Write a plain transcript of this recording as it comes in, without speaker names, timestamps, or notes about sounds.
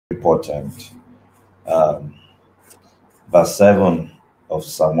important. Um, Verse 7 of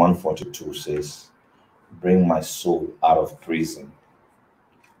Psalm 142 says, "Bring my soul out of prison,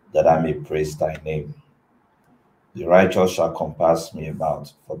 that I may praise thy name. The righteous shall compass me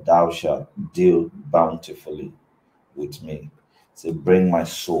about, for thou shalt deal bountifully with me." Say, bring my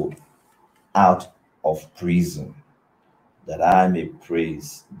soul out of prison, that I may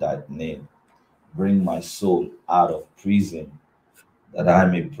praise thy name. Bring my soul out of prison, that I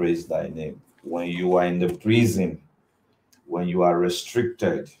may praise thy name. When you are in the prison, when you are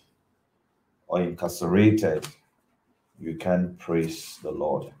restricted or incarcerated, you can praise the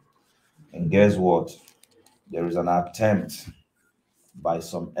Lord. And guess what? There is an attempt by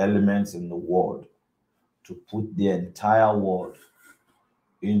some elements in the world to put the entire world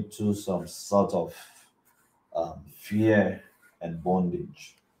into some sort of fear and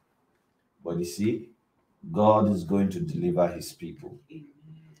bondage. But you see, God is going to deliver his people.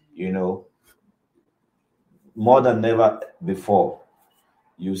 You know, more than ever before,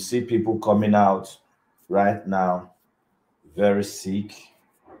 you see people coming out right now very sick,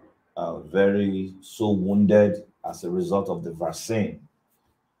 very so wounded as a result of the vaccine.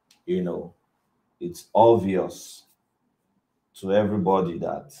 You know, it's obvious to everybody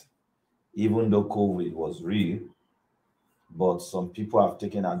that even though COVID was real, but some people have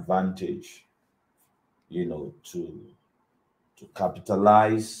taken advantage, to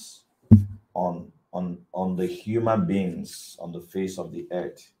capitalize on the human beings on the face of the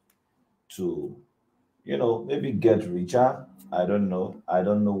earth to, maybe get richer. I don't know. I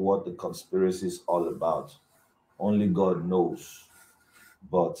don't know what the conspiracy is all about. Only God knows.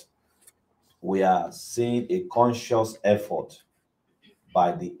 But we are seeing a conscious effort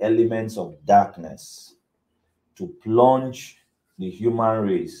by the elements of darkness to plunge the human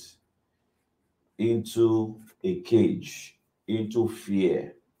race into a cage, into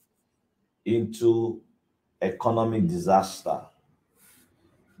fear, into economic disaster.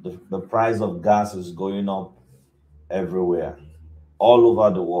 The price of gas is going up everywhere, all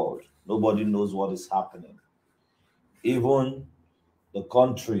over the world. Nobody knows what is happening. Even the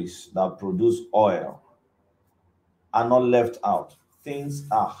countries that produce oil are not left out. Things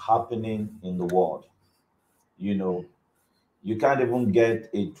are happening in the world. You know, you can't even get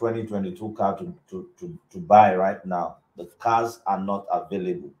a 2022 car to buy right now. The cars are not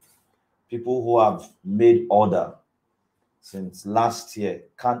available. People who have made order since last year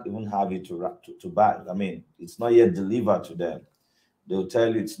can't even have it to buy. I mean, it's not yet delivered to them. They'll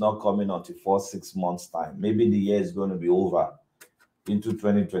tell you it's not coming until 4 6 months time. Maybe the year is going to be over into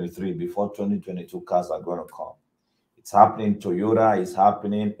 2023 before 2022 cars are going to come. It's happening in Toyota, it's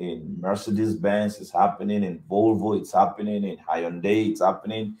happening in Mercedes-Benz, it's happening in Volvo, it's happening in Hyundai, it's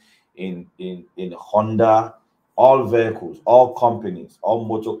happening in Honda, all vehicles, all companies,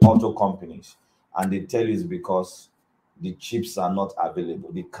 all auto companies. And they tell you it's because the chips are not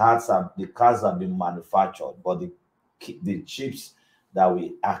available. The cars have been manufactured, but the chips that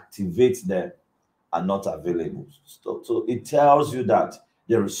we activate them are not available. So it tells you that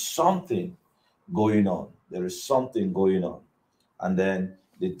there is something going on. There is something going on. And then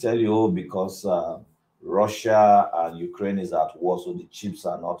they tell you, oh, because Russia and Ukraine is at war, so the chips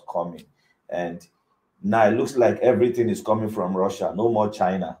are not coming. And now it looks like everything is coming from Russia, no more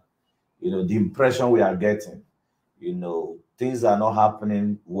China. The impression we are getting, things are not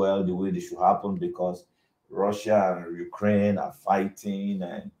happening well the way they should happen because Russia and Ukraine are fighting.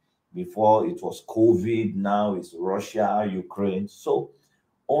 And before it was COVID, now it's Russia, Ukraine. So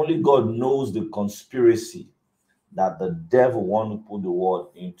only God knows the conspiracy that the devil want to put the world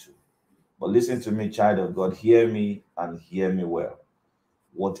into. But listen to me, child of God, hear me and hear me well.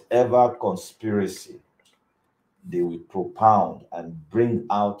 Whatever conspiracy they will propound and bring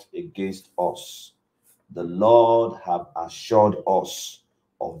out against us, the Lord have assured us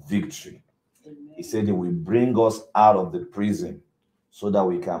of victory. He said he will bring us out of the prison so that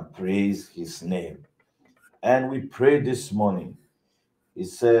we can praise his name. And we pray this morning. He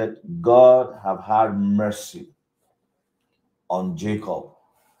said, God have had mercy on Jacob.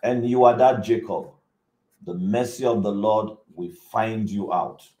 And you are that Jacob. The mercy of the Lord will find you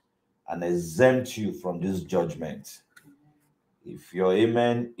out and exempt you from this judgment. If your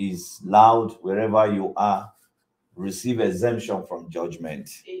amen is loud wherever you are, receive exemption from judgment.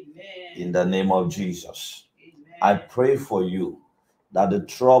 Amen. In the name of Jesus. Amen. I pray for you that the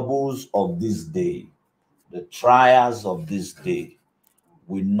troubles of this day, the trials of this day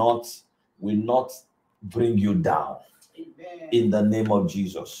will not bring you down. Amen. In the name of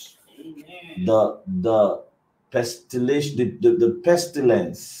Jesus. Amen. The pestilence, the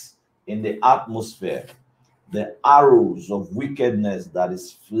pestilence in the atmosphere the arrows of wickedness that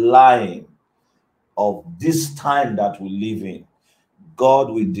is flying of this time that we live in, God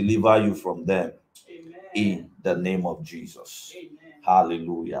will deliver you from them. Amen. In the name of Jesus. Amen.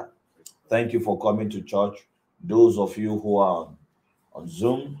 Hallelujah. Thank you for coming to church. Those of you who are on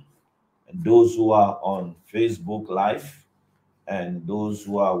Zoom, and those who are on Facebook Live, and those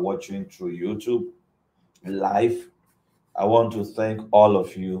who are watching through YouTube Live, I want to thank all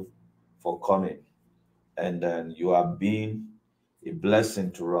of you for coming. And then you have been a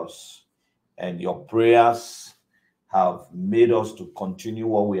blessing to us. And your prayers have made us to continue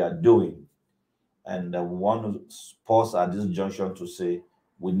what we are doing. And we want to pause at this junction to say,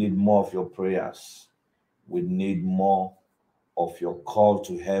 we need more of your prayers. We need more of your call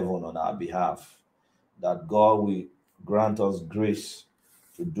to heaven on our behalf. That God will grant us grace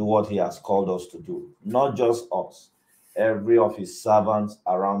to do what he has called us to do. Not just us, every of his servants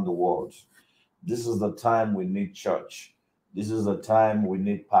around the world. This is the time we need church. This is the time we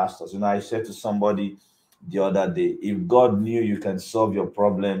need pastors. I said to somebody the other day, if God knew you can solve your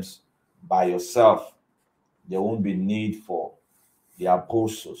problems by yourself, there won't be need for the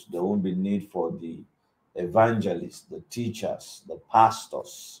apostles. There won't be need for the evangelists, the teachers, the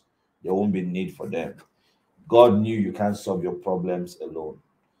pastors. There won't be need for them. God knew you can't solve your problems alone.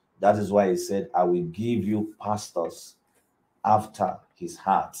 That is why he said, I will give you pastors after his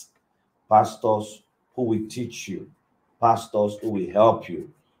heart. Pastors who will teach you, pastors who will help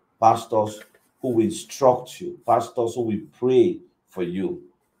you, pastors who will instruct you, pastors who will pray for you,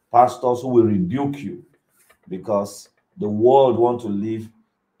 pastors who will rebuke you, because the world wants to live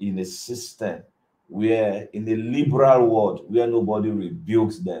in a system where, in a liberal world, where nobody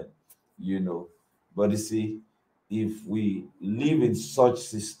rebukes them, But you see, if we live in such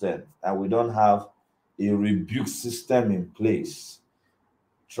system and we don't have a rebuke system in place,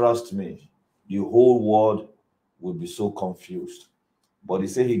 trust me, the whole world will be so confused. But he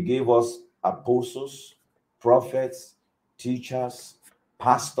said he gave us apostles, prophets, teachers,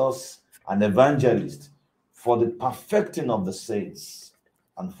 pastors, and evangelists for the perfecting of the saints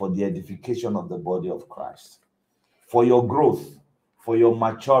and for the edification of the body of Christ, for your growth, for your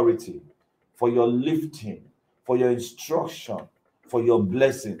maturity, for your lifting, for your instruction, for your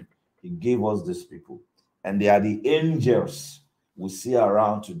blessing. He gave us these people. And they are the angels we see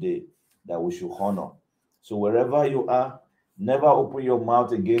around today that we should honor. So wherever you are, never open your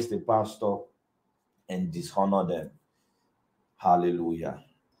mouth against a pastor and dishonor them. Hallelujah.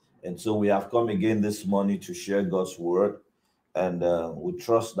 And so we have come again this morning to share God's word. And we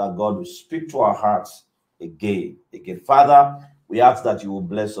trust that God will speak to our hearts again. Father, we ask that you will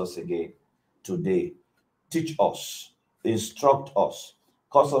bless us again today. Teach us, instruct us,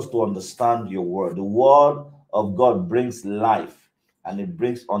 cause us to understand your word. The word of God brings life and it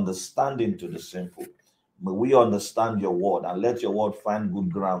brings understanding to the simple. May we understand your word and let your word find good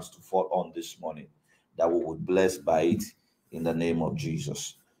grounds to fall on this morning, that we would bless by it in the name of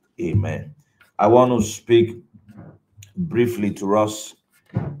Jesus. Amen. I want to speak briefly to us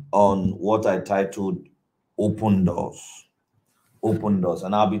on what I titled Open Doors. Open doors.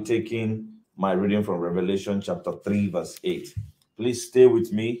 And I'll be taking my reading from Revelation chapter 3, verse 8. Please stay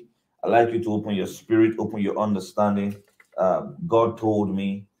with me. I'd like you to open your spirit, open your understanding. God told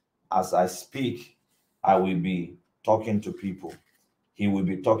me as I speak, I will be talking to people. He will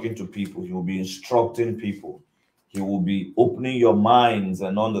be talking to people. He will be instructing people. He will be opening your minds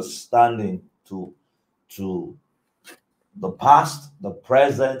and understanding to the past, the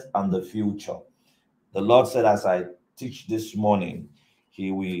present, and the future. The Lord said, as I teach this morning,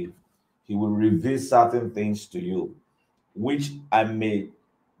 he will reveal certain things to you, which I may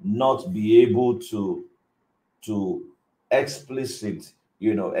not be able to explain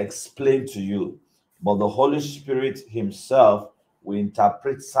to you. But the Holy Spirit himself will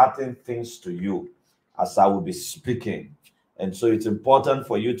interpret certain things to you as I will be speaking. And so it's important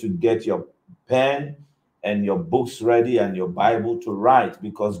for you to get your pen and your books ready and your Bible to write,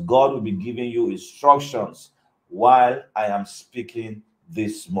 because God will be giving you instructions while I am speaking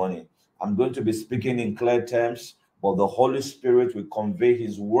this morning. I'm going to be speaking in clear terms, but the Holy Spirit will convey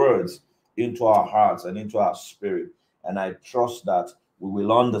his words into our hearts and into our spirit. And I trust that we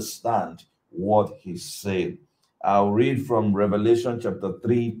will understand what he's saying. I'll read from Revelation chapter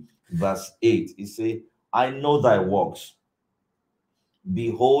 3, verse 8. It says, I know thy works.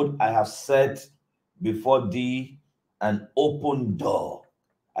 Behold, I have set before thee an open door.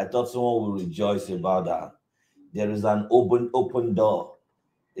 I thought someone would rejoice about that. There is an open door,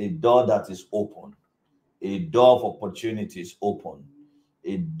 a door that is open, a door of opportunity is open,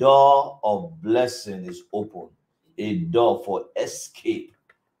 a door of blessing is open, a door for escape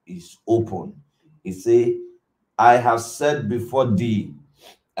is open. He say, I have set before thee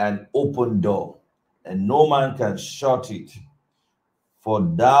an open door, and no man can shut it. For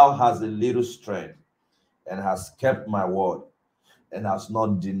thou hast a little strength, and hast kept my word, and has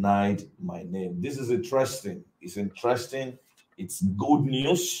not denied my name. This is interesting. It's interesting. It's good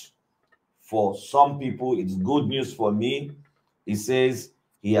news for some people. It's good news for me. He says,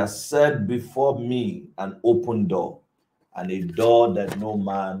 he has set before me an open door, and a door that no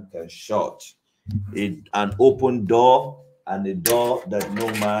man can shut. An open door and a door that no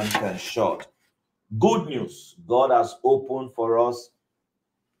man can shut. Good news. God has opened for us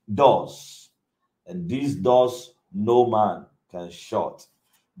doors, and these doors no man can shut.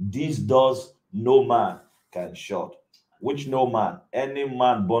 These doors no man can shut. Which no man? Any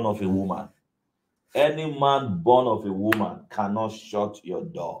man born of a woman. Any man born of a woman cannot shut your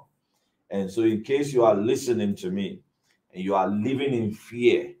door. And so, in case you are listening to me and you are living in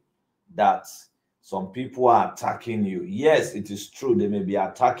fear that some people are attacking you, yes, it is true. They may be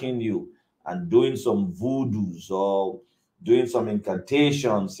attacking you and doing some voodoos or doing some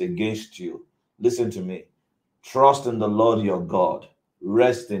incantations against you. Listen to me. Trust in the Lord your God.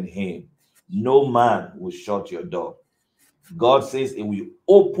 Rest in him. No man will shut your door. God says it will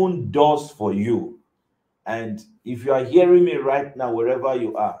open doors for you. And if you are hearing me right now, wherever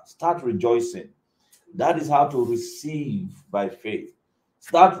you are, start rejoicing. That is how to receive by faith.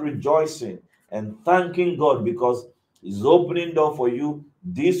 Start rejoicing and thanking God because he's opening door for you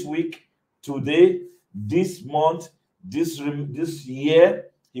this week, today, this month, this year.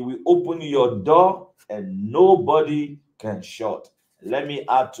 He will open your door and nobody can shut. Let me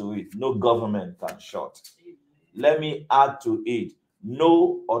add to it, no government can shut. Let me add to it,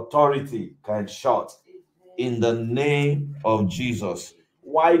 no authority can shut. In the name of Jesus.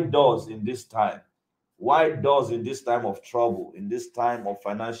 Why does in this time? Why does in this time of trouble, in this time of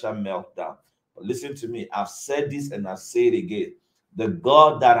financial meltdown? But listen to me. I've said this and I'll say it again. The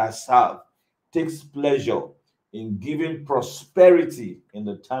God that I serve takes pleasure in giving prosperity in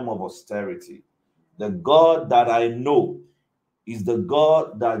the time of austerity. The God that I know is the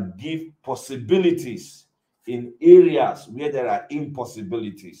God that gives possibilities in areas where there are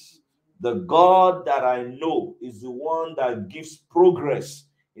impossibilities. The God that I know is the one that gives progress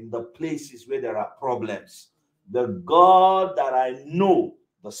in the places where there are problems. The God that I know,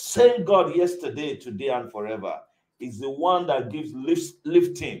 the same God yesterday, today, and forever, is the one that gives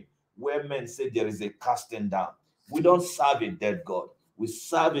lifting where men say there is a casting down. We don't serve a dead God. We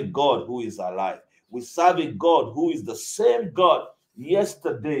serve a God who is alive. We serve a God who is the same God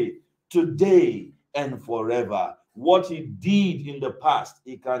yesterday, today, and forever. What he did in the past,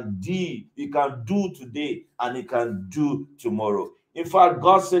 he can do today, and he can do tomorrow. In fact,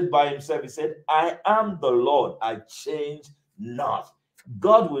 God said by himself, he said, I am the Lord, I change not.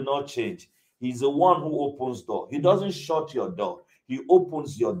 God will not change. He's the one who opens door. He doesn't shut your door. He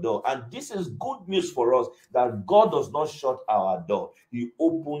opens your door. And this is good news for us that God does not shut our door. He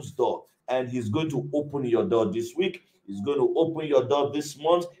opens door. And he's going to open your door this week. He's going to open your door this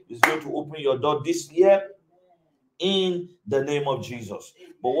month. He's going to open your door this year in the name of Jesus.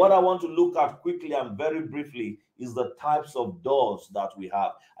 But what I want to look at quickly and very briefly is the types of doors that we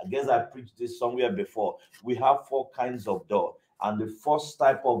have. I guess I preached this somewhere before. We have 4 kinds of door. And the first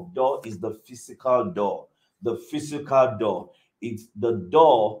type of door is the physical door. The physical door. It's the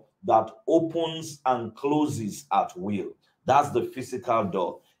door that opens and closes at will. That's the physical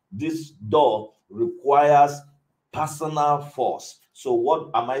door. This door requires personal force. So what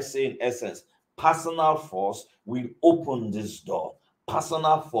am I saying in essence? Personal force will open this door.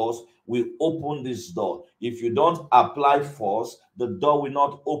 Personal force will open this door. If you don't apply force, the door will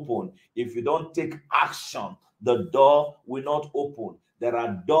not open. If you don't take action, the door will not open. There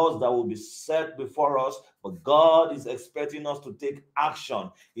are doors that will be set before us, but God is expecting us to take action.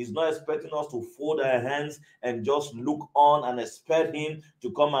 He's not expecting us to fold our hands and just look on and expect him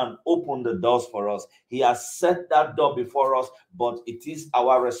to come and open the doors for us. He has set that door before us, but it is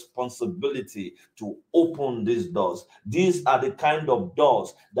our responsibility to open these doors. These are the kind of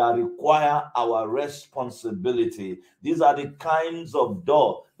doors that require our responsibility. These are the kinds of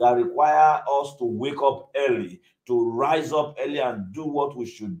doors that require us to wake up early, to rise up early and do what we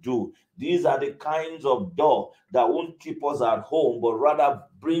should do. These are the kinds of door that won't keep us at home, but rather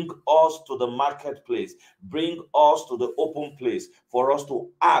bring us to the marketplace, bring us to the open place for us to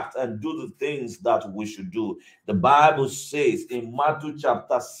act and do the things that we should do. The Bible says in Matthew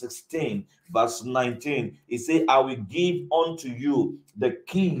chapter 16, verse 19, it says, I will give unto you the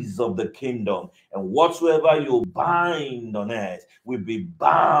keys of the kingdom, and whatsoever you bind on earth will be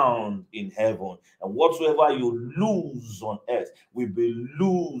bound in heaven, and whatsoever you loose on earth will be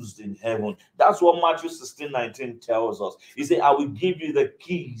loosed in heaven. heaven. That's what Matthew 16:19 tells us. He said, I will give you the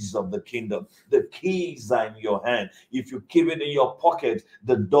keys of the kingdom. The keys are in your hand. If you keep it in your pocket,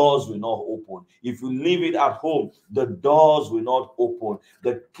 the doors will not open. If you leave it at home, the doors will not open.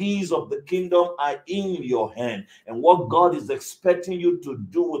 The keys of the kingdom are in your hand. And what God is expecting you to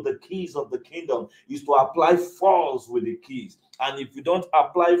do with the keys of the kingdom is to apply force with the keys. And if you don't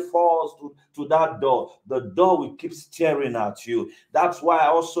apply force to that door, the door will keep staring at you. That's why I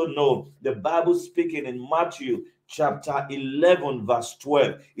also know the Bible speaking in Matthew chapter 11, verse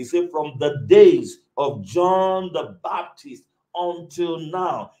 12. It said, from the days of John the Baptist until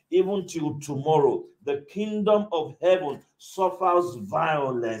now, even till tomorrow, the kingdom of heaven suffers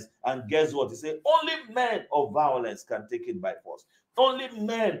violence. And guess what? He said, only men of violence can take it by force. Only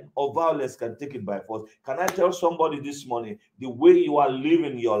men of violence can take it by force. Can I tell somebody this morning, the way you are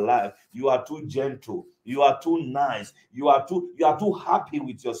living your life, you are too gentle, you are too nice, you are too happy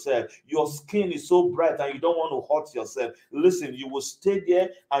with yourself. Your skin is so bright and you don't want to hurt yourself. Listen, you will stay there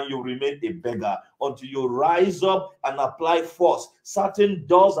and you remain a beggar until you rise up and apply force. Certain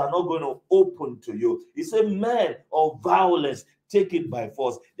doors are not going to open to you. He said, men of violence, take it by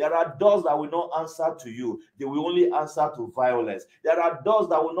force. There are doors that will not answer to you. They will only answer to violence. There are doors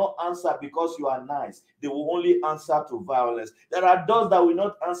that will not answer because you are nice. They will only answer to violence. There are doors that will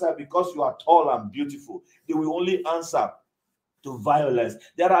not answer because you are tall and beautiful. They will only answer to violence.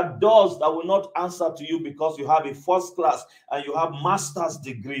 There are doors that will not answer to you because you have a first class and you have master's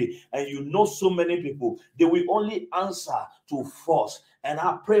degree and you know so many people. They will only answer to force. And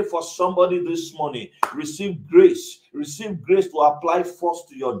I pray for somebody this morning, receive grace to apply force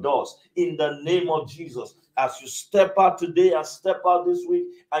to your doors in the name of Jesus. As you step out today and step out this week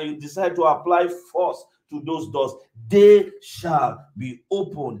and you decide to apply force to those doors, they shall be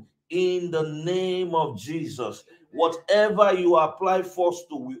opened in the name of Jesus. Whatever you apply force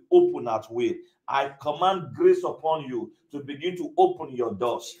to will open at will. I command grace upon you to begin to open your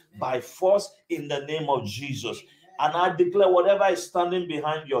doors by force in the name of Jesus. And I declare whatever is standing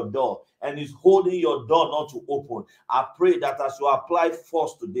behind your door and is holding your door not to open, I pray that as you apply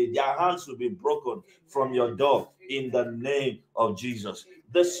force today, their hands will be broken from your door in the name of Jesus.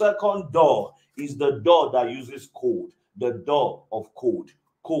 The second door is the door that uses code, the door of code.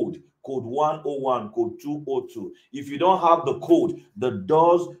 Code 101, code 202. If you don't have the code, the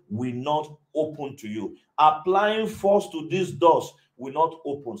doors will not open to you. Applying force to these doors will not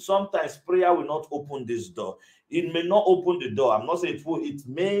open. Sometimes prayer will not open this door. It may not open the door. I'm not saying it will. It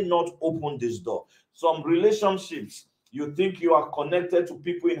may not open this door. Some relationships, you think you are connected to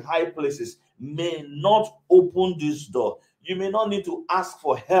people in high places, may not open this door. You may not need to ask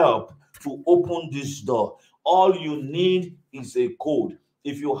for help to open this door. All you need is a code.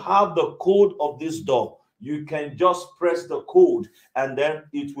 If you have the code of this door, you can just press the code and then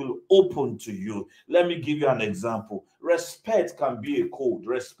it will open to you. Let me give you an example. Respect can be a code.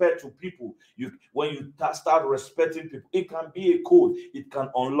 Respect to people. When you start respecting people, it can be a code. It can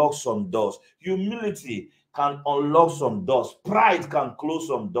unlock some doors. Humility can unlock some doors. Pride can close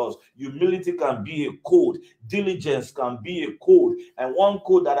some doors. Humility can be a code. Diligence can be a code. And one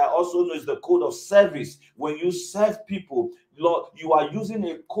code that I also know is the code of service. When you serve people, Lord, you are using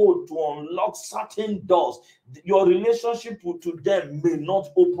a code to unlock certain doors. Your relationship to them may not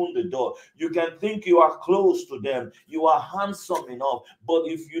open the door. You can think you are close to them, you are handsome enough, but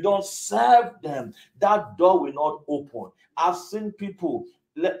if you don't serve them, that door will not open. I've seen people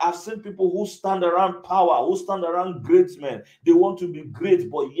who stand around power, who stand around great men. They want to be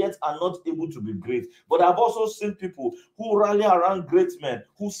great, but yet are not able to be great. But I've also seen people who rally around great men,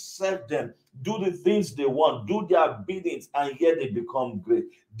 who serve them, do the things they want, do their biddings, and yet they become great.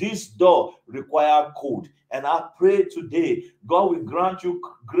 This door requires code. And I pray today, God will grant you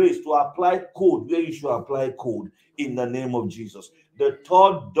grace to apply code where you should apply code in the name of Jesus. The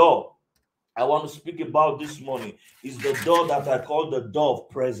third door I want to speak about this morning is the door that I call the door of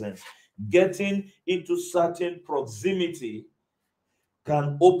presence. Getting into certain proximity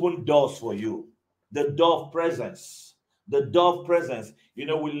can open doors for you. The door of presence. The door of presence. You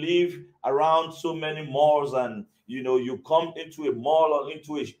know, we live around so many malls, and you come into a mall or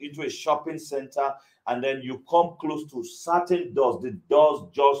into a shopping center, and then you come close to certain doors. The doors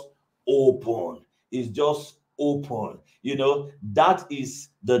just open. It's just open. That is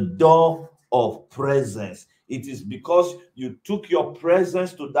the door of presence. It is because you took your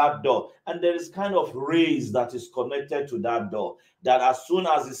presence to that door, and there is kind of rays that is connected to that door, that as soon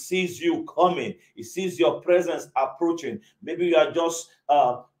as it sees you coming, it sees your presence approaching. Maybe you are just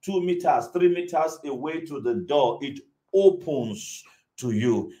 2 meters, 3 meters away to the door. It opens to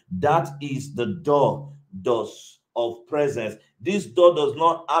you. That is the door of presence. This door does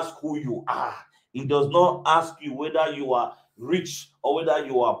not ask who you are. It does not ask you whether you are rich or whether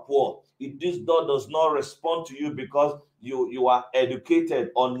you are poor. This door does not respond to you because you are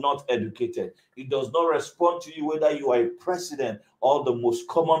educated or not educated. It does not respond to you whether you are a president or the most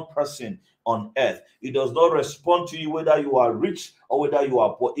common person on earth. It does not respond to you whether you are rich or whether you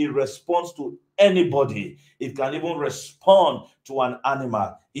are poor. It responds to anybody. It can even respond to an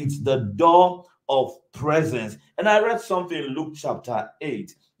animal. It's the door of presence. And I read something in Luke chapter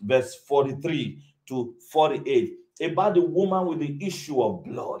 8, verse 43 to 48 about the woman with the issue of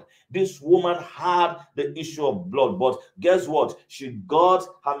blood. This woman had the issue of blood, but guess what? She got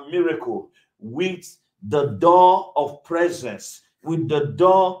her miracle with the door of presence. With the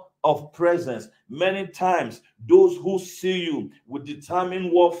door of presence. Many times, those who see you will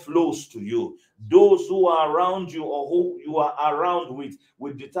determine what flows to you. Those who are around you or who you are around with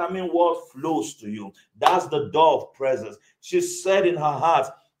will determine what flows to you. That's the door of presence. She said in her heart,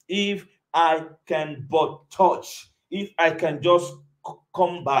 if I can but touch, if I can just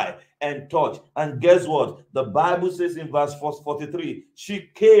come by and touch. And guess what? The Bible says in verse 43, she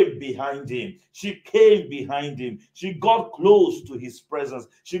came behind him. She came behind him. She got close to his presence.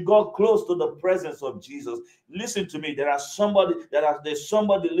 She got close to the presence of Jesus. Listen to me. There's somebody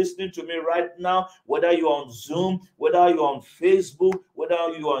listening to me right now, whether you're on Zoom, whether you're on Facebook, whether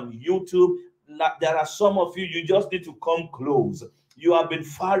you're on YouTube. There are some of you, you just need to come close. You have been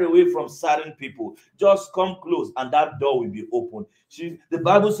far away from certain people. Just come close and that door will be open. The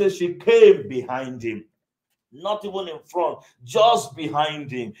Bible says she came behind him. Not even in front, just behind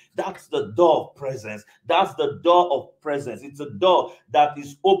him. That's the door of presence. That's the door of presence. It's a door that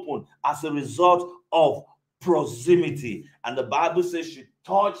is open as a result of proximity. And the Bible says she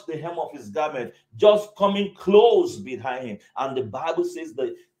touched the hem of his garment, just coming close behind him. And the Bible says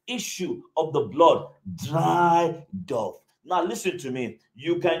the issue of the blood dried up. Now listen to me.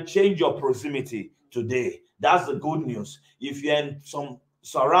 You can change your proximity today. That's the good news. If you're in some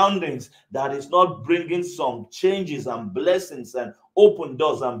surroundings that is not bringing some changes and blessings and open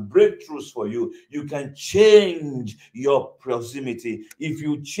doors and breakthroughs for you, you can change your proximity. If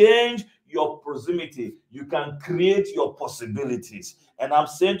you change your proximity, you can create your possibilities. And I'm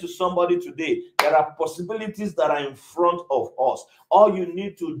saying to somebody today, there are possibilities that are in front of us. All you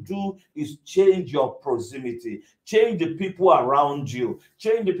need to do is change your proximity. Change the people around you.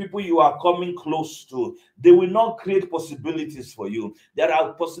 Change the people you are coming close to. They will not create possibilities for you. There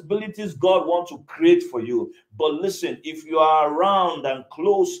are possibilities God wants to create for you. But listen, if you are around and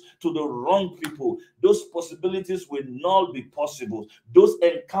close to the wrong people, those possibilities will not be possible. Those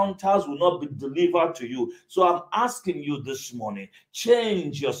encounters will not be delivered to you. So I'm asking you this morning,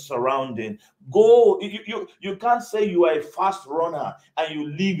 change your surrounding. Go. You can't say you are a fast runner and you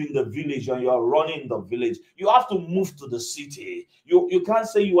live in the village and you are running in the village. You have to move to the city. You can't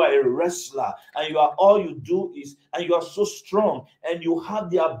say you are a wrestler and you are all you do is, and you are so strong and you have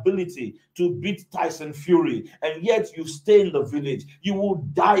the ability to beat Tyson Fury, and yet you stay in the village. You will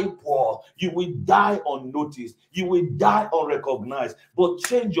die poor. You will die unnoticed. You will die unrecognized. But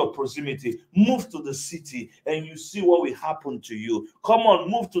change your proximity. Move to the city and you see what will happen to you. Come on,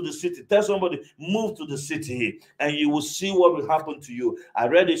 move to the city. Tell somebody, move to the city and you will see what will happen to you. I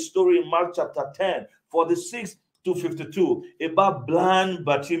read a story in Mark chapter 10, 46 to 52 about blind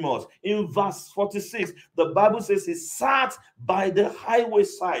Bartimaeus. In verse 46, the Bible says he sat by the highway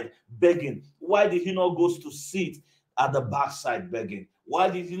side begging. Why did he not go to sit at the backside begging? Why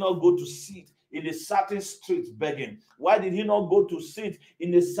did he not go to sit in a certain street begging? Why did he not go to sit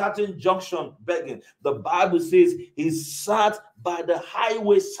in a certain junction begging? The Bible says he sat by the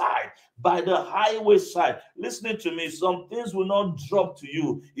highway side. By the highway side. Listening to me, some things will not drop to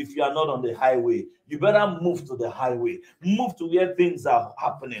you if you are not on the highway. You better move to the highway. Move to where things are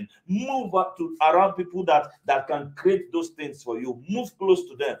happening. Move up to around people that can create those things for you. Move close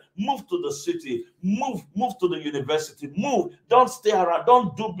to them. Move to the city. Move to the university. Move. Don't stay around.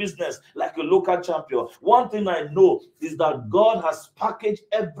 Don't do business like a local champion. One thing I know is that God has packaged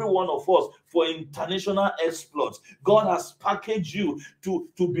every one of us for international exploits. God has packaged you to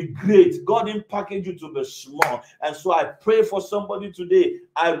be great. God didn't package you to be small. And so I pray for somebody today.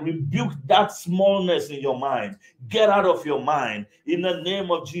 I rebuke that smallness in your mind. Get out of your mind in the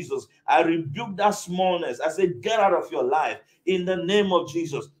name of Jesus. I rebuke that smallness. I say, get out of your life in the name of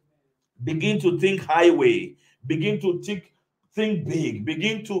Jesus. Begin to think highway. Begin to think big.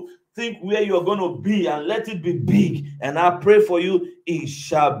 Begin to think where you're going to be and let it be big. And I pray for you, it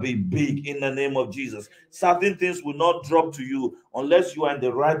shall be big in the name of Jesus. Certain things will not drop to you unless you are in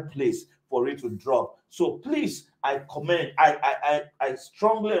the right place for it to drop. So please, I commend, I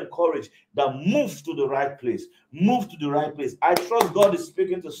strongly encourage that move to the right place. Move to the right place. I trust God is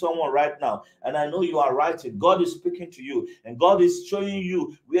speaking to someone right now, and I know you are writing. God is speaking to you, and God is showing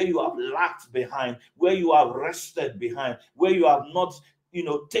you where you have lacked behind, where you have rested behind, where you have not,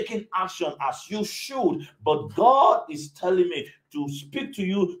 taken action as you should. But God is telling me to speak to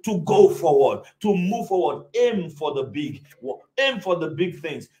you to go forward, to move forward. Aim for the big. Aim for the big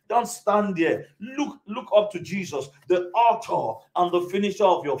things. Don't stand there. Look up to Jesus, the author and the finisher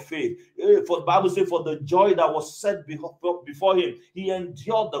of your faith. For the Bible says, for the joy that was set before him, he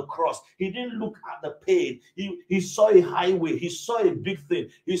endured the cross. He didn't look at the pain. He saw a highway. He saw a big thing.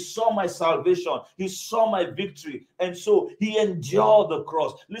 He saw my salvation. He saw my victory. And so he endured the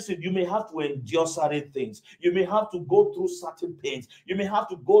cross. Listen, you may have to endure certain things. You may have to go through certain pains. You may have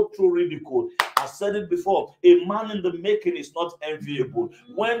to go through ridicule. I said it before, a man in the making is not enviable.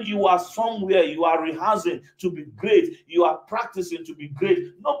 When you are somewhere, you are rehearsing to be great, you are practicing to be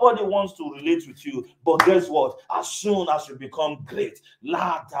great, nobody wants to relate with you. But guess what? As soon as you become great,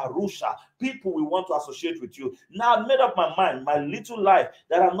 La Darusha, people will want to associate with you. Now I've made up my mind, my little life,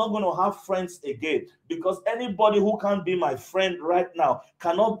 that I'm not going to have friends again, because anybody who can't be my friend right now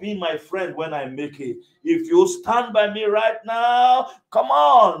cannot be my friend when I make it. If you stand by me right now, come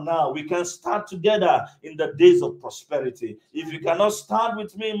on now, we can start together in the days of prosperity. If you cannot stand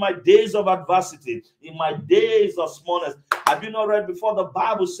with me in my days of adversity, in my days of smallness, have you not read before? The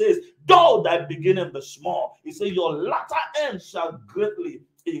Bible says, though thy beginning be small, it says your latter end shall greatly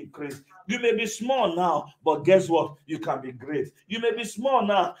increase. You may be small now, but guess what? You can be great. You may be small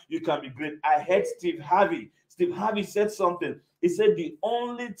now, you can be great. I heard Steve Harvey said something. He said the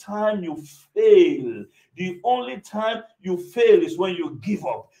only time you fail is when you give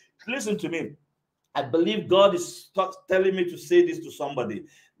up. Listen to me. I believe God is telling me to say this to somebody.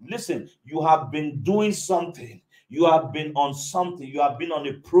 Listen, you have been doing something. You have been on something. You have been on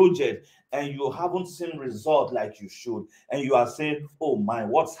a project, and you haven't seen result like you should. And you are saying, oh my,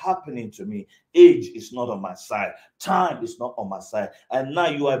 what's happening to me? Age is not on my side. Time is not on my side. And now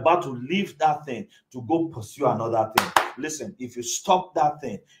you are about to leave that thing to go pursue another thing. Listen, if you stop that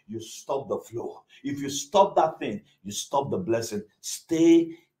thing, you stop the flow. If you stop that thing, you stop the blessing.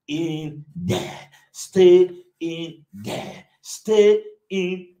 Stay in there. Stay in there. Stay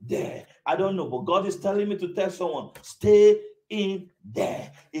in there. I don't know, but God is telling me to tell someone, stay in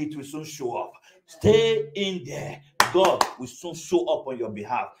there. It will soon show up. Stay in there. God will soon show up on your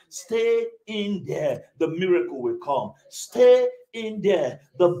behalf. Stay in there. The miracle will come. Stay in there.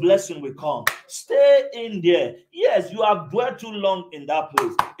 The blessing will come. Stay in there. Yes, you have dwelt too long in that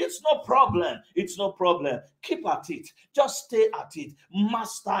place. It's no problem. It's no problem. Keep at it. Just stay at it.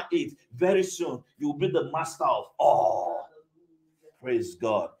 Master it. Very soon, you'll be the master of all. Praise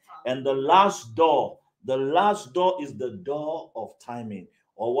God. And the last door is the door of timing,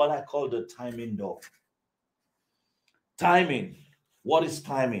 or what I call the timing door. Timing. What is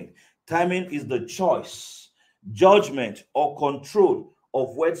timing? Timing is the choice, judgment, or control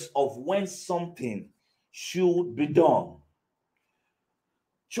of when something should be done.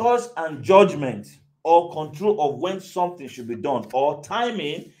 Choice and judgment or control of when something should be done, or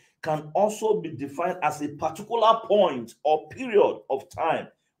timing, can also be defined as a particular point or period of time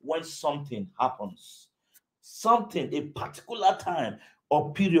when something happens. A particular time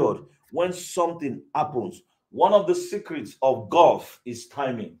or period when something happens. One of the secrets of golf is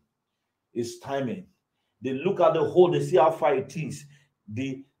timing. They look at the hole, they see how far it is.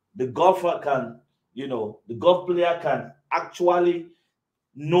 The golfer can, the golf player can actually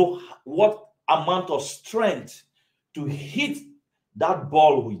know what amount of strength to hit that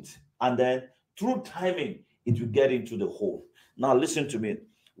ball with, and then through timing it will get into the hole. Now listen to me.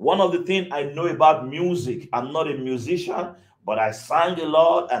 One of the things I know about music, I'm not a musician, but I sang a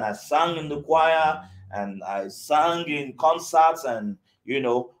lot, and I sang in the choir, and I sang in concerts, and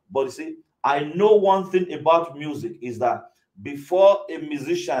but you see, I know one thing about music is that before a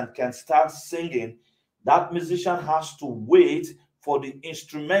musician can start singing, that musician has to wait for the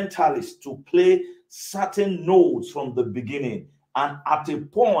instrumentalist to play certain notes from the beginning. And at a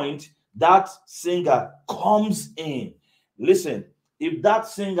point, that singer comes in. Listen, if that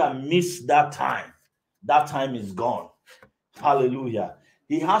singer missed that time is gone. Hallelujah.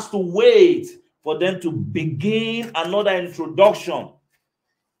 He has to wait for them to begin another introduction.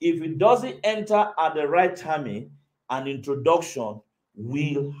 If it doesn't enter at the right timing, an introduction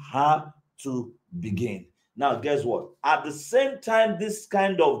will have to begin. Now, guess what? At the same time this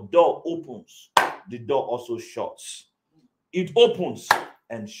kind of door opens, the door also shuts. It opens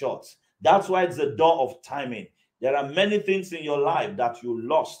and shuts. That's why it's a door of timing. There are many things in your life that you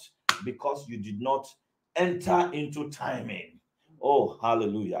lost because you did not enter into timing. Oh,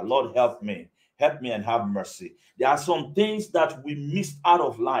 hallelujah. Lord, help me. Help me and have mercy. There are some things that we missed out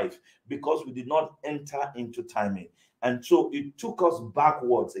of life because we did not enter into timing. And so it took us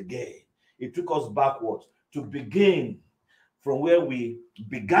backwards again. It took us backwards to begin from where we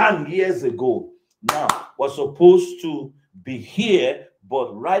began years ago. Now, we're supposed to be here,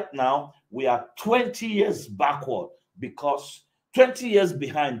 but right now we are 20 years backward because 20 years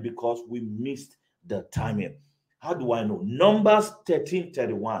behind because we missed the timing. How do I know? Numbers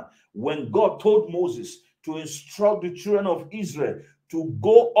 13:31. When God told Moses to instruct the children of Israel to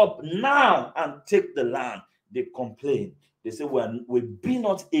go up now and take the land, they complained. They said, we be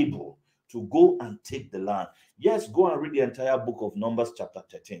not able to go and take the land. Yes, go and read the entire book of Numbers chapter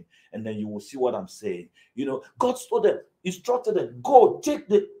 13, and then you will see what I'm saying. You know, God told them, instructed them, go take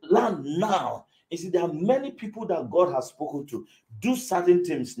the land now. You see, there are many people that God has spoken to. Do certain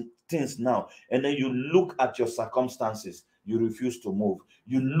things now, and then you look at your circumstances, you refuse to move.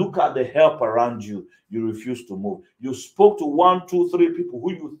 You look at the help around you, you refuse to move. You spoke to 1, 2, 3 people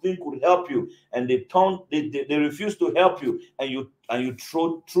who you think would help you, and they refuse to help you, and you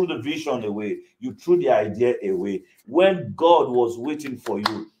threw the vision away, you threw the idea away. When God was waiting for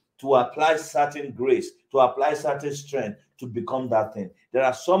you to apply certain grace, to apply certain strength, to become that thing. There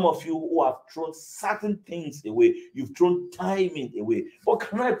are some of you who have thrown certain things away. You've thrown timing away. But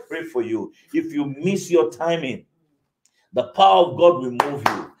can I pray for you? If you miss your timing, the power of God will move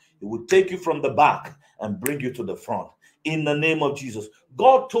you. It will take you from the back and bring you to the front. In the name of Jesus.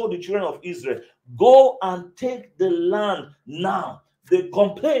 God told the children of Israel, go and take the land now. They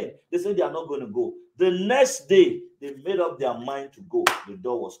complained. They said they are not going to go. The next day, they made up their mind to go. The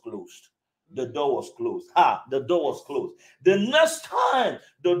door was closed. The door was closed. The door was closed. The next time,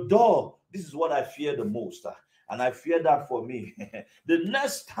 the door, this is what I fear the most. And I fear that for me. The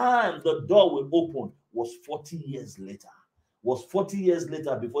next time the door will open was 40 years later. Was 40 years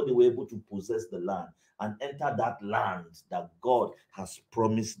later before they were able to possess the land and enter that land that God has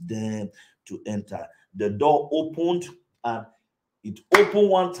promised them to enter. The door opened, and it opened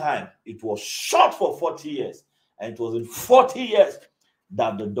one time. It was shut for 40 years. And it was in 40 years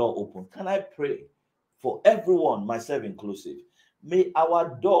that the door opened. Can I pray for everyone, myself inclusive? May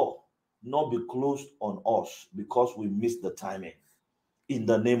our door not be closed on us because we missed the timing. In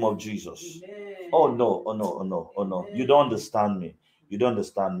the name of Jesus. Amen. Oh no, oh no, oh no, oh no. You don't understand me. You don't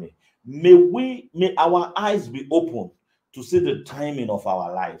understand me. May our eyes be open to see the timing of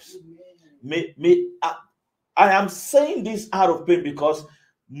our lives. I am saying this out of pain because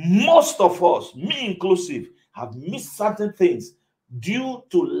most of us, me inclusive, have missed certain things due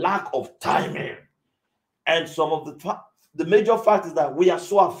to lack of timing. And some of the major fact is that we are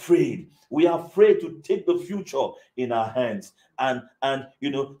so afraid. We are afraid to take the future in our hands. And you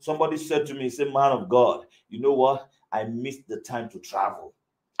know, somebody said to me, say, man of God, you know what? I missed the time to travel.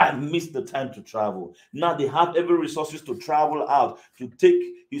 I missed the time to travel. Now they have every resources to travel out, to take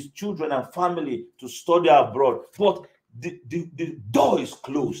his children and family to study abroad. But the door is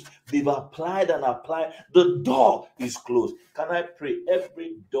closed. They've applied and applied. The door is closed. Can I pray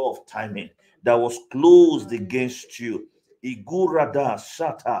every door of timing that was closed against you, Igurada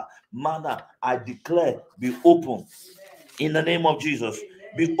Shata Mana, I declare, be open in the name of Jesus.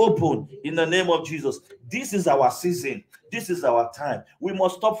 Be open in the name of Jesus. This is our season. This is our time. We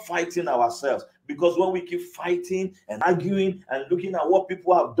must stop fighting ourselves, because when we keep fighting and arguing and looking at what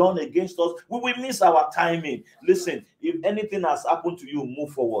people have done against us, we will miss our timing. Listen, if anything has happened to you,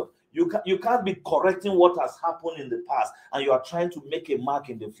 move forward. You can't be correcting what has happened in the past and you are trying to make a mark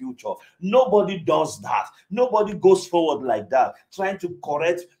in the future. Nobody does that. Nobody goes forward like that, trying to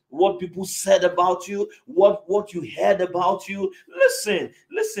correct what people said about you, what you heard about you. Listen.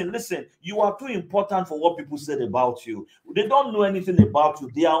 You are too important for what people said about you. They don't know anything about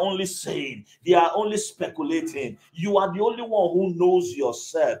you. They are only saying, they are only speculating. You are the only one who knows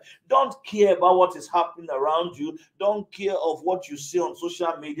yourself. Don't care about what is happening around you. Don't care of what you see on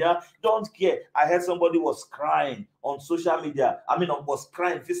social media. Don't care. I heard somebody was crying on social media. Was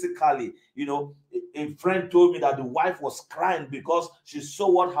crying physically. You know, a friend told me that the wife was crying because she saw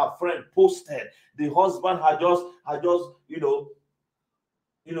what her friend posted. The husband had just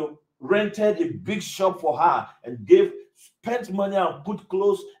rented a big shop for her and spent money and put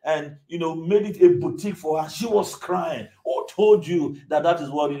clothes and made it a boutique for her. She was crying. Who told you that is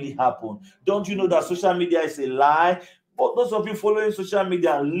what really happened? Don't you know that social media is a lie? For those of you following social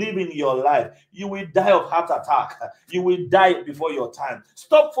media and living your life, you will die of heart attack. You will die before your time.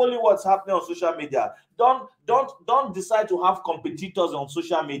 Stop following what's happening on social media. Don't decide to have competitors on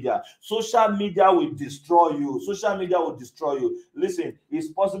social media. Social media will destroy you. Social media will destroy you. Listen, it's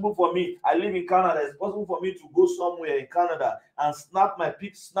possible for me. I live in Canada. It's possible for me to go somewhere in Canada and snap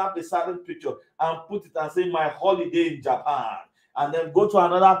a certain picture and put it and say my holiday in Japan. And then go to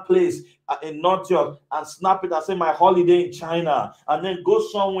another place in North York and snap it and say my holiday in China. And then go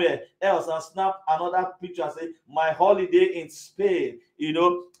somewhere else and snap another picture and say my holiday in Spain. You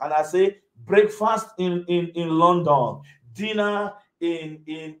know, and I say breakfast in London, dinner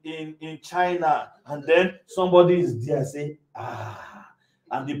in China, and then somebody is there say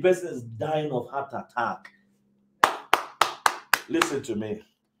and the person is dying of heart attack. Listen to me.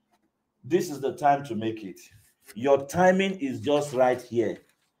 This is the time to make it. Your timing is just right here.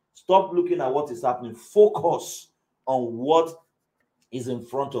 Stop looking at what is happening. Focus on what is in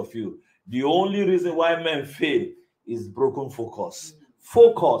front of you. The only reason why men fail is broken focus.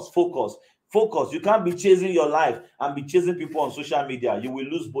 Focus. You can't be chasing your life and be chasing people on social media. You will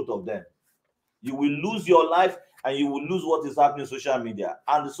lose both of them. You will lose your life and you will lose what is happening on social media.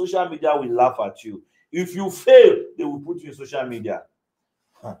 And the social media will laugh at you. If you fail, they will put you in social media.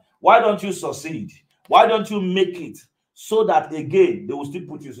 Why don't you succeed? Why don't you make it so that again they will still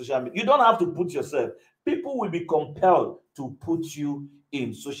put you in social media? You don't have to put yourself. People will be compelled to put you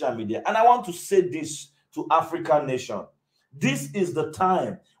in social media. And I want to say this to African nation. This is the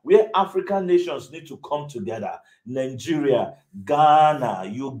time where African nations need to come together. Nigeria, Ghana,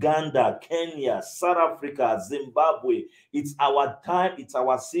 Uganda, Kenya, South Africa, Zimbabwe. It's our time, it's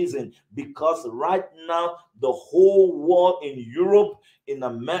our season, because right now the whole world in Europe, in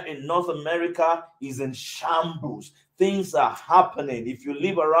North America is in shambles. Things are happening. If you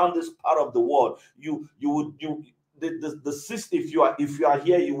live around this part of the world, the system, if you are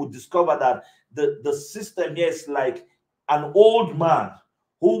here, you will discover that the system here is like an old man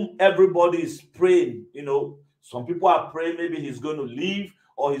whom everybody is praying. You know, some people are praying maybe he's going to leave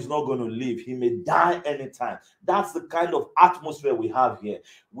or he's not going to leave. He may die anytime. That's the kind of atmosphere we have here.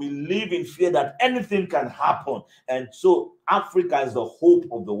 We live in fear that anything can happen. And so Africa is the hope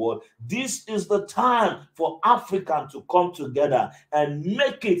of the world. This is the time for Africa to come together and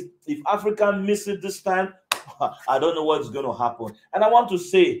make it. If Africa misses this time, I don't know what's going to happen. And I want to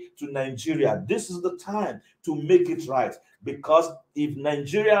say to Nigeria, this is the time to make it right. Because if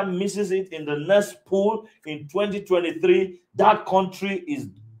Nigeria misses it in the next pool in 2023, that country is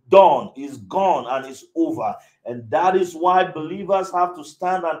done, is gone, and is over. And that is why believers have to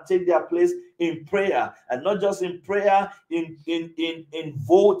stand and take their place in prayer, and not just in prayer, in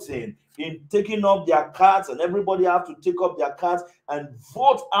voting, in taking up their cards, and everybody have to take up their cards and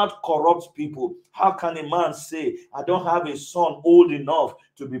vote out corrupt people. How can a man say, I don't have a son old enough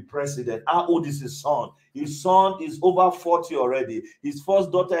to be president? How old is his son? His son is over 40 already. His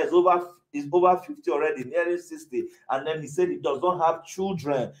first daughter is over 50 already, nearly 60. And then he said he does not have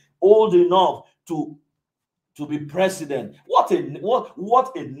children old enough to be president. What a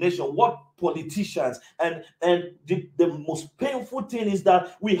nation, what politicians. And the most painful thing is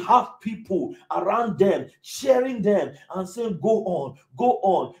that we have people around them cheering them and saying, go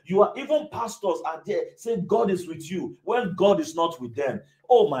on. You are, even pastors are there saying God is with you when God is not with them.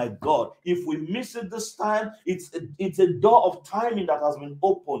 Oh my God, if we miss it this time, it's a door of timing that has been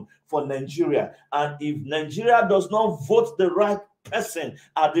opened for Nigeria. And if Nigeria does not vote the right person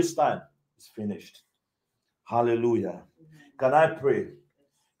at this time, it's finished. Hallelujah. Can I pray?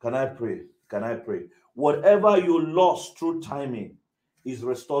 Can I pray? Can I pray? Whatever you lost through timing is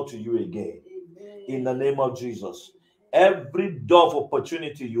restored to you again. In the name of Jesus. Every door of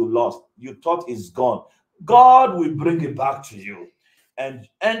opportunity you lost, you thought is gone, God will bring it back to you and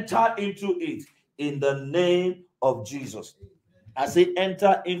enter into it in the name of Jesus. I say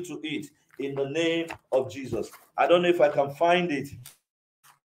enter into it in the name of Jesus. I don't know if I can find it.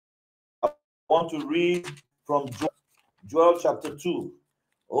 I want to read from Joel chapter 2.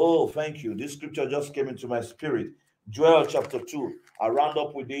 Oh, thank you. This scripture just came into my spirit. Joel chapter 2. I'll round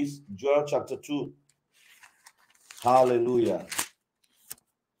up with this. Joel chapter 2. Hallelujah.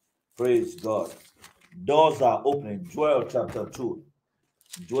 Praise God. Doors are opening. Joel chapter 2.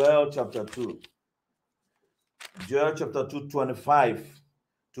 Joel chapter 2. Joel chapter 2, 25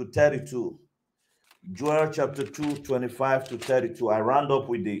 to 32. Joel chapter 2, 25 to 32. I round up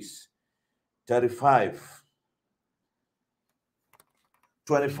with this. 35.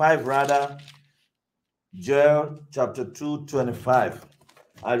 25 rather. Joel chapter 2, 25.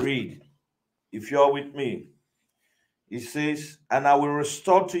 I read. If you're with me. It says, and I will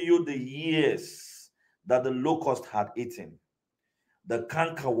restore to you the years that the locust had eaten, the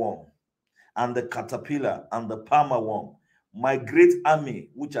cankerworm, and the caterpillar, and the palmer worm, my great army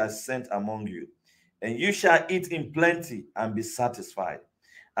which I sent among you. And you shall eat in plenty and be satisfied,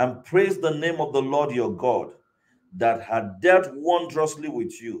 and praise the name of the Lord your God, that had dealt wondrously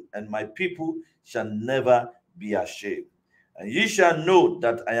with you, and my people shall never be ashamed. And ye shall know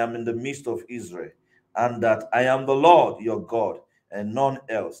that I am in the midst of Israel, and that I am the Lord your God, and none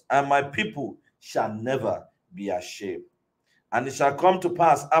else, and my people shall never be ashamed. And it shall come to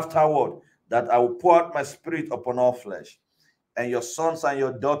pass afterward that I will pour out my spirit upon all flesh, and your sons and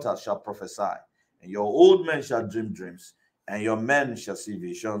your daughters shall prophesy, and your old men shall dream dreams, and your men shall see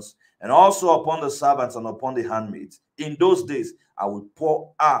visions, and also upon the servants and upon the handmaids. In those days I will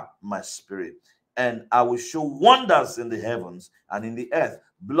pour out my spirit, and I will show wonders in the heavens and in the earth,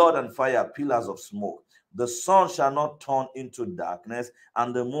 blood and fire, pillars of smoke. The sun shall not turn into darkness,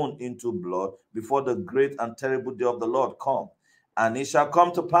 and the moon into blood, before the great and terrible day of the Lord come. And it shall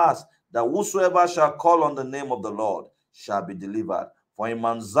come to pass that whosoever shall call on the name of the Lord shall be delivered. For in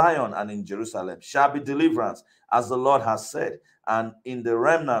Mount Zion and in Jerusalem shall be deliverance, as the Lord has said, and in the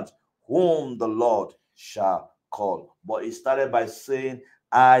remnant whom the Lord shall call. But he started by saying,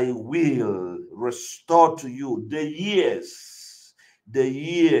 I will restore to you the years. The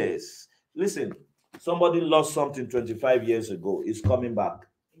years. Listen, somebody lost something 25 years ago. It's coming back.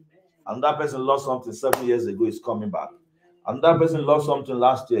 And that person lost something 7 years ago. It's coming back. And that person lost something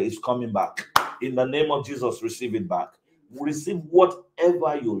last year. It's coming back. In the name of Jesus, receive it back. Receive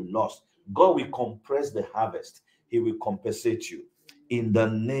whatever you lost. God will compress the harvest. He will compensate you. In the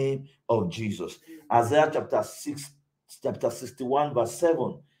name of Jesus. Isaiah chapter 61 verse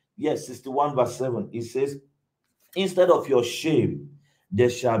 7. Yes, 61 verse 7. It says, instead of your shame, there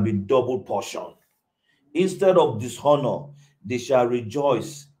shall be double portion. Instead of dishonor, they shall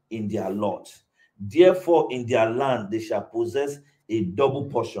rejoice in their lot. Therefore, in their land, they shall possess a double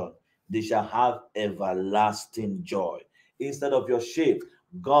portion. They shall have everlasting joy. Instead of your shame,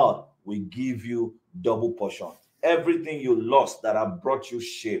 God will give you double portion. Everything you lost that have brought you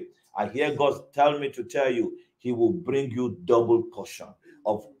shame, I hear God tell me to tell you, he will bring you double portion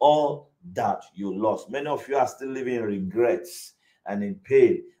of all that you lost. Many of you are still living in regrets and in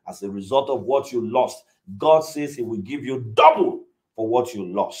pain as a result of what you lost. God says he will give you double for what you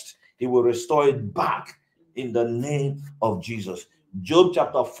lost. He will restore it back in the name of Jesus. Job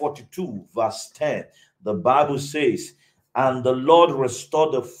chapter 42 verse 10. The Bible says, and the Lord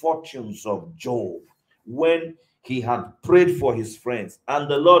restored the fortunes of Job when he had prayed for his friends. And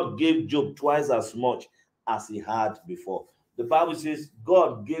the Lord gave Job twice as much as he had before. The Bible says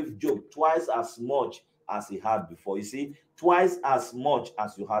God gave Job twice as much as he had before. You see, twice as much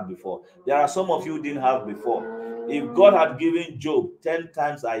as you had before. There are some of you who didn't have before. If God had given Job 10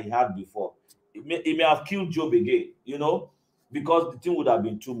 times as he had before, it may have killed Job again, because the thing would have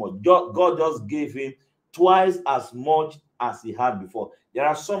been too much. God just gave him twice as much as he had before. There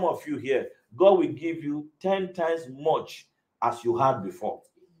are some of you here, God will give you 10 times much as you had before.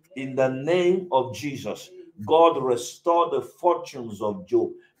 In the name of Jesus, God restore the fortunes of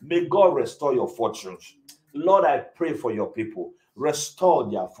Job. May God restore your fortunes. Lord, I pray for your people. Restore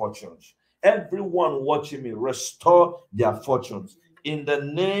their fortunes. Everyone watching me, restore their fortunes. In the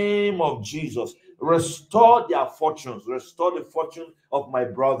name of Jesus, restore their fortunes. Restore the fortune of my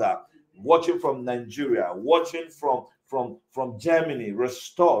brother watching from Nigeria, watching from Germany,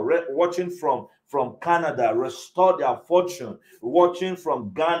 restore. Watching from Canada, restore their fortune. Watching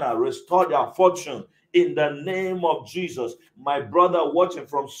from Ghana, restore their fortune. In the name of Jesus, my brother watching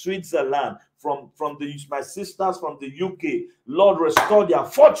from Switzerland, from my sisters from the UK, Lord, restore their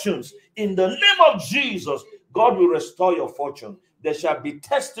fortunes. In the name of Jesus, God will restore your fortune. There shall be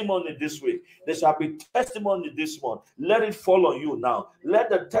testimony this week. There shall be testimony this month. Let it follow you now. Let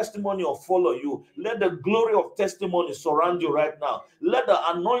the testimony follow you. Let the glory of testimony surround you right now. Let the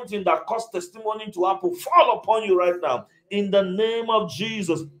anointing that caused testimony to happen fall upon you right now. In the name of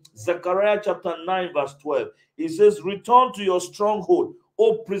Jesus. Zechariah chapter 9 verse 12. It says, return to your stronghold,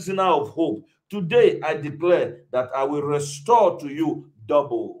 O prisoner of hope. Today I declare that I will restore to you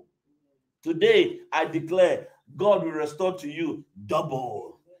double. Today I declare God will restore to you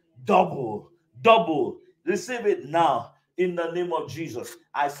double, double, double. Receive it now in the name of Jesus.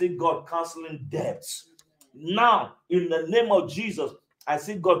 I see God canceling debts. Now in the name of Jesus, I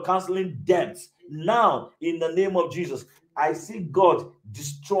see God canceling debts. Now in the name of Jesus, I see God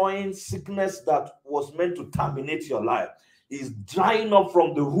destroying sickness that was meant to terminate your life. Is drying up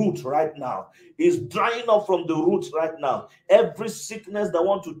from the root right now. Is drying up from the root right now. Every sickness that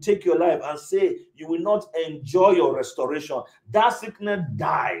want to take your life and say you will not enjoy your restoration, that sickness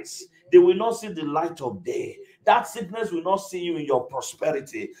dies. They will not see the light of day. That sickness will not see you in your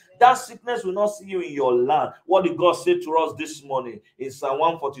prosperity. That sickness will not see you in your land. What did God say to us this morning in Psalm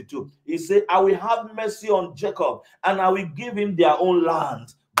 142? He said, I will have mercy on Jacob and I will give him their own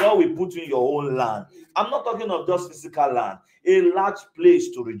land. God will put you in your own land. I'm not talking of just physical land, a large place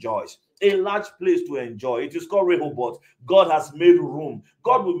to rejoice, a large place to enjoy. It is called Rehoboth. God has made room.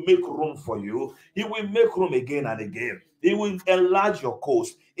 God will make room for you. He will make room again and again. He will enlarge your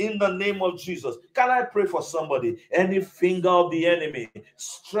coast in the name of Jesus. Can I pray for somebody? Any finger of the enemy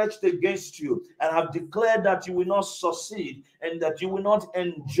stretched against you and have declared that you will not succeed and that you will not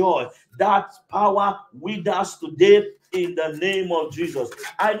enjoy, that power with us today in the name of Jesus.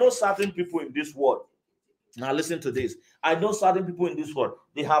 I know certain people in this world. Now listen to this. I know certain people in this world,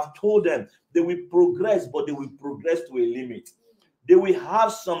 they have told them they will progress, but they will progress to a limit. They will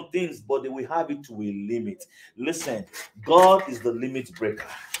have some things, but they will have it to a limit. Listen, God is the limit breaker.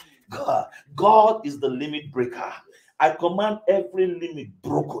 God is the limit breaker. I command every limit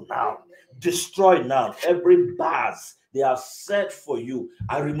broken now, destroyed now, every bars they have set for you,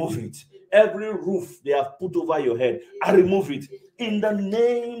 I remove it. Every roof they have put over your head, I remove it. In the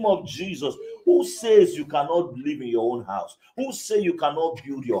name of Jesus. Who says you cannot live in your own house? Who says you cannot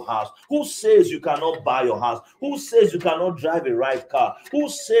build your house? Who says you cannot buy your house? Who says you cannot drive a right car? Who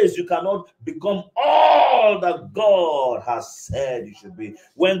says you cannot become all that God has said you should be?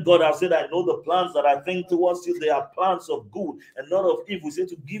 When God has said, I know the plans that I think towards you, they are plans of good and not of evil. He said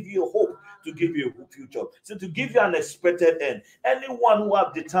to give you a hope, to give you a future. So to give you an expected end. Anyone who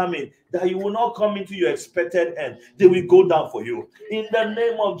have determined that you will not come into your expected end, they will go down for you. In the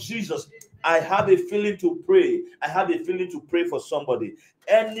name of Jesus, I have a feeling to pray. I have a feeling to pray for somebody.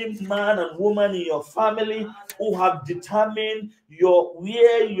 Any man and woman in your family who have determined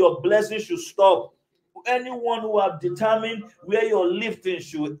where your blessing should stop. Anyone who have determined where your lifting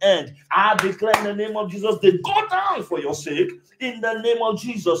should end, I declare in the name of Jesus, they go down for your sake. In the name of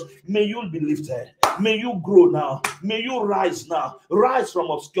Jesus, may you be lifted. May you grow now. May you rise now. Rise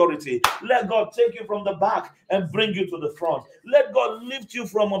from obscurity. Let God take you from the back and bring you to the front. Let God lift you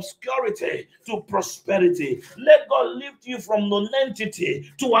from obscurity to prosperity. Let God lift you from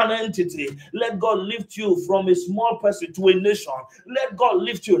non-entity to an entity. Let God lift you from a small person to a nation. Let God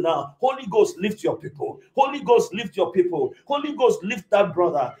lift you now. Holy Ghost, lift your people. Holy Ghost, lift your people. Holy Ghost, lift that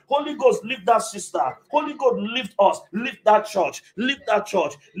brother. Holy Ghost, lift that sister. Holy Ghost, lift us. Lift that church. Lift that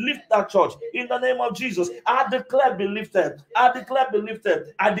church. Lift that church. In the name of Jesus, I declare be lifted. I declare be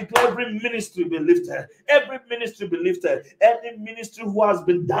lifted. I declare every ministry be lifted. Every ministry be lifted. Any ministry who has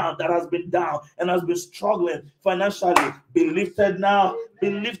been down, that has been down and has been struggling financially, be lifted now. Be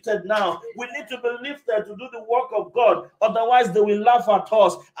lifted now. We need to be lifted to do the work of God. Otherwise, they will laugh at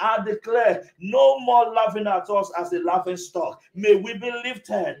us. I declare no more laughing at us as a laughing stock. May we be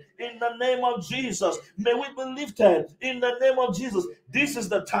lifted in the name of Jesus. May we be lifted in the name of Jesus. This is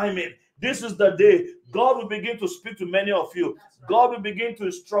the timing. This is the day. God will begin to speak to many of you. God will begin to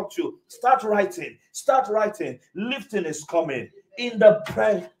instruct you. Start writing. Start writing. Lifting is coming in the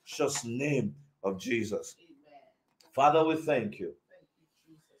precious name of Jesus. Father, we thank you.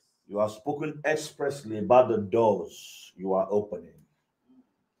 You have spoken expressly about the doors you are opening.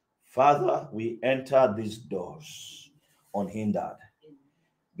 Father, we enter these doors unhindered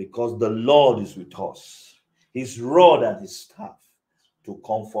because the Lord is with us. His rod and his staff to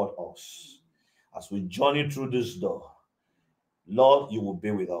comfort us. As we journey through this door, Lord, you will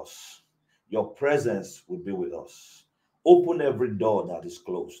be with us. Your presence will be with us. Open every door that is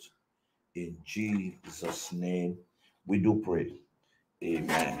closed. In Jesus' name, we do pray.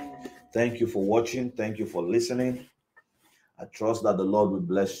 Amen. Thank you for watching. Thank you for listening. I trust that the Lord will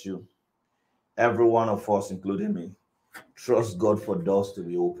bless you. Every one of us, including me, trust God for doors to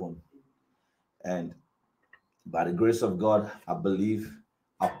be open. And by the grace of God, I believe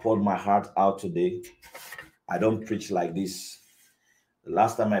I poured my heart out today. I don't preach like this. The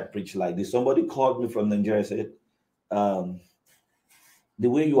last time I preached like this, somebody called me from Nigeria and said, the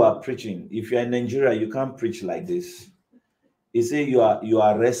way you are preaching, if you're in Nigeria, you can't preach like this. He said, you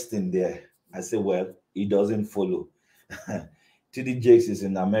are resting there. I said, well, it doesn't follow. TD Jakes is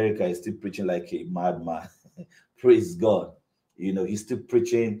in America, he's still preaching like a madman. Praise God. You know, he's still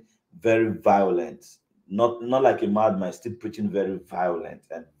preaching very violent. Not like a madman, he's still preaching very violent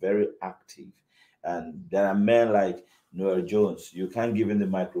and very active. And there are men like Noel Jones. You can't give him the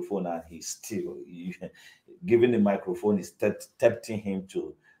microphone and he's still giving the microphone is tempting him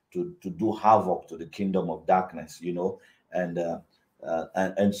to do havoc to the kingdom of darkness, you know.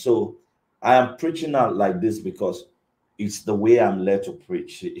 And so I am preaching out like this because it's the way I'm led to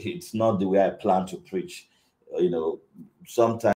preach. It's not the way I plan to preach. You know, sometimes